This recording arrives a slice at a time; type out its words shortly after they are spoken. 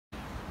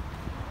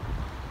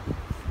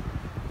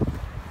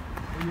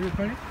you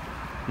recording?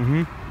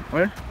 Mm-hmm.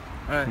 What?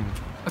 Alright.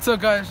 What's up,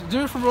 guys?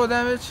 Jimmy from Roll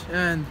Damage,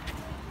 and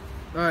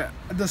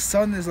the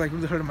sun is like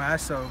really hurting my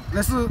eyes, so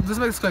let's make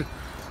this quick.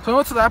 So I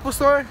went to the Apple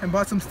store and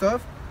bought some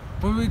stuff.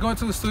 We'll be going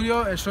to the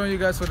studio and showing you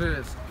guys what it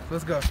is.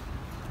 Let's go.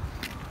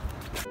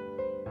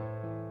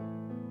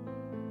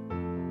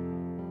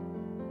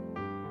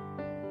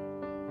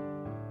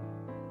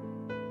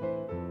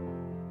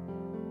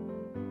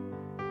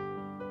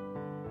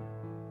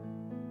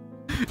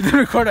 You didn't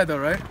record that though,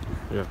 right?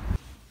 Yeah.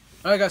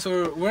 Alright guys,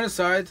 so we're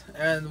inside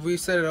and we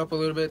set it up a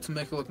little bit to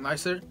make it look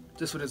nicer.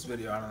 Just for this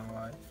video, I don't know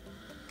why.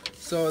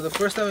 So the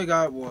first thing we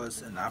got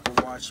was an Apple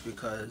Watch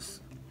because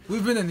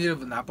we've been in need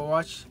of an Apple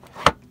Watch.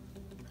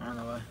 I don't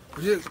know why.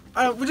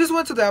 We just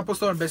went to the Apple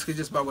store and basically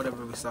just bought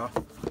whatever we saw.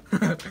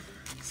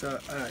 So,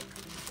 alright.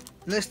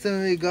 Next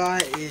thing we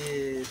got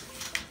is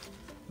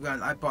we got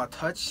an iPod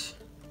Touch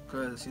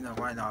because, you know,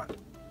 why not?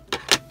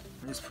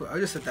 I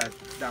just set that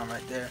down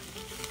right there.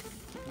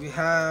 We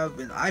have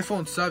an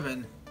iPhone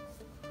 7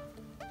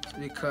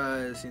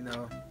 because, you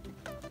know,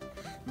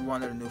 we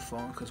wanted a new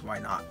phone because why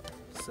not?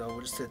 So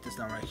we'll just set this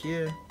down right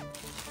here.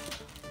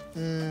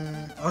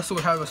 Also,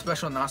 we have a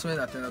special announcement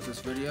at the end of this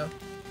video,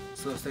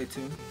 so stay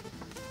tuned.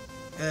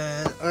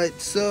 And alright,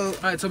 so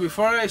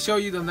before I show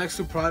you the next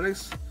two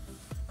products,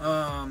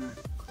 I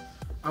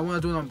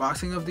want to do an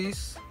unboxing of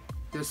these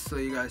just so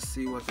you guys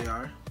see what they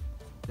are,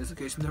 just in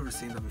case you've never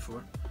seen them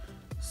before.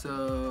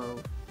 So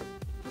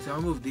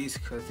I'll move these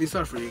because these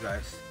are for you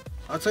guys.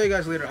 I'll tell you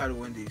guys later how to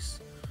win these.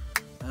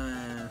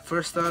 And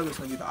first up is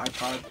gonna be the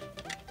iPod.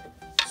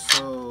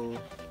 So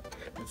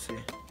let's see.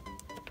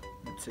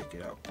 Let's take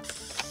it out.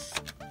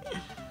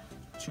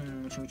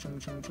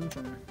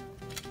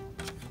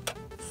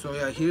 So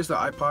yeah, here's the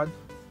iPod.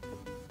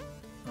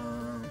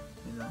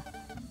 You know,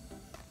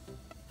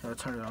 I'll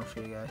turn it on for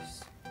you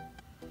guys.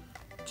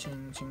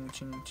 Ching ching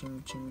ching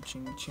ching ching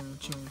ching ching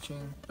ching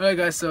ching. Alright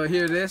guys, so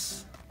here it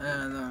is.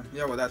 And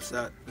yeah, well that's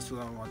that. That's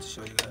what I want to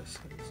show you guys.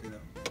 You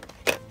know,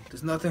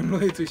 there's nothing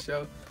really to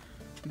show.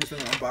 I'm just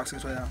doing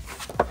unboxings right now.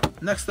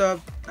 Next up,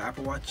 the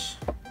Apple Watch.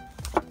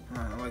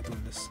 I like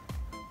doing this.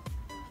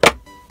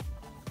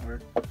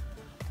 Word.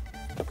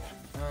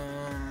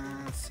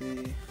 Let's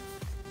see.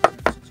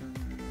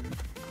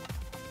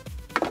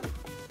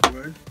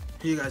 Word.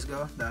 Here you guys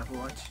go. The Apple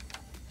Watch.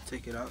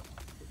 Take it out.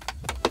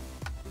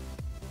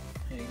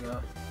 Here you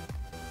go.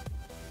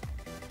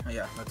 Oh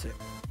yeah, that's it.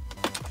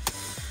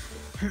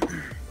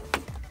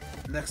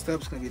 Next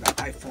up is gonna be the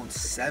iPhone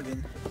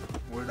 7.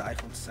 Or the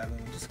iPhone 7.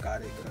 We just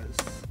got it because,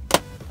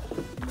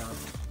 you know,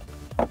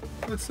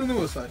 it's the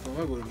newest iPhone.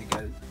 Why would we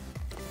get it?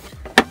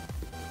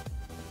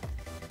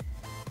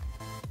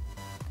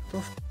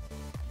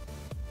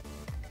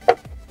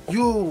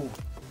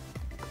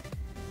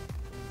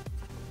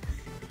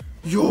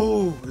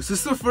 Yo, is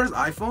this the first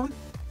iPhone?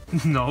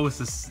 No, it's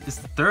the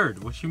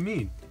third. What you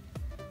mean?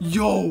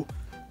 Yo,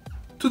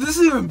 dude, this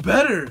is even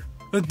better.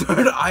 The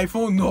third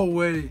iPhone? No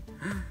way.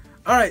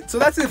 Alright, so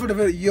that's it for the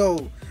video.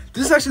 Yo,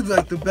 this is actually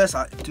like the best.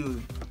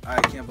 Dude, I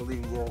can't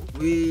believe it.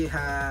 We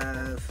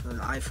have an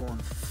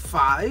iPhone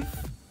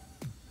 5.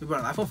 We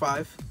bought an iPhone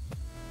 5.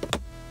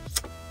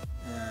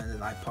 And an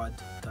iPod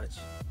Touch.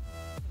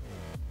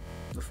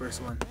 The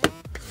first one.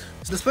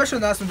 So the special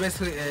announcement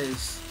basically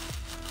is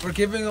we're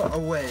giving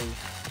away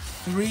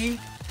three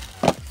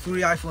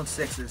iPhone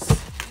 6s.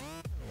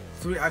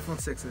 3 iPhone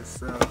 6s.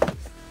 So,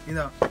 you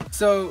know.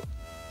 So,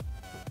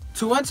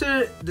 to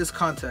enter this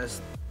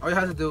contest, all you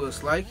have to do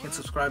is like and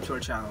subscribe to our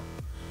channel.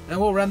 And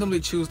we'll randomly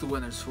choose the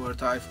winners for the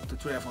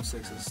 3 iPhone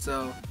 6s.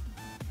 So,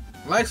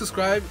 like,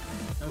 subscribe,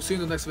 and we'll see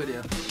you in the next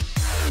video.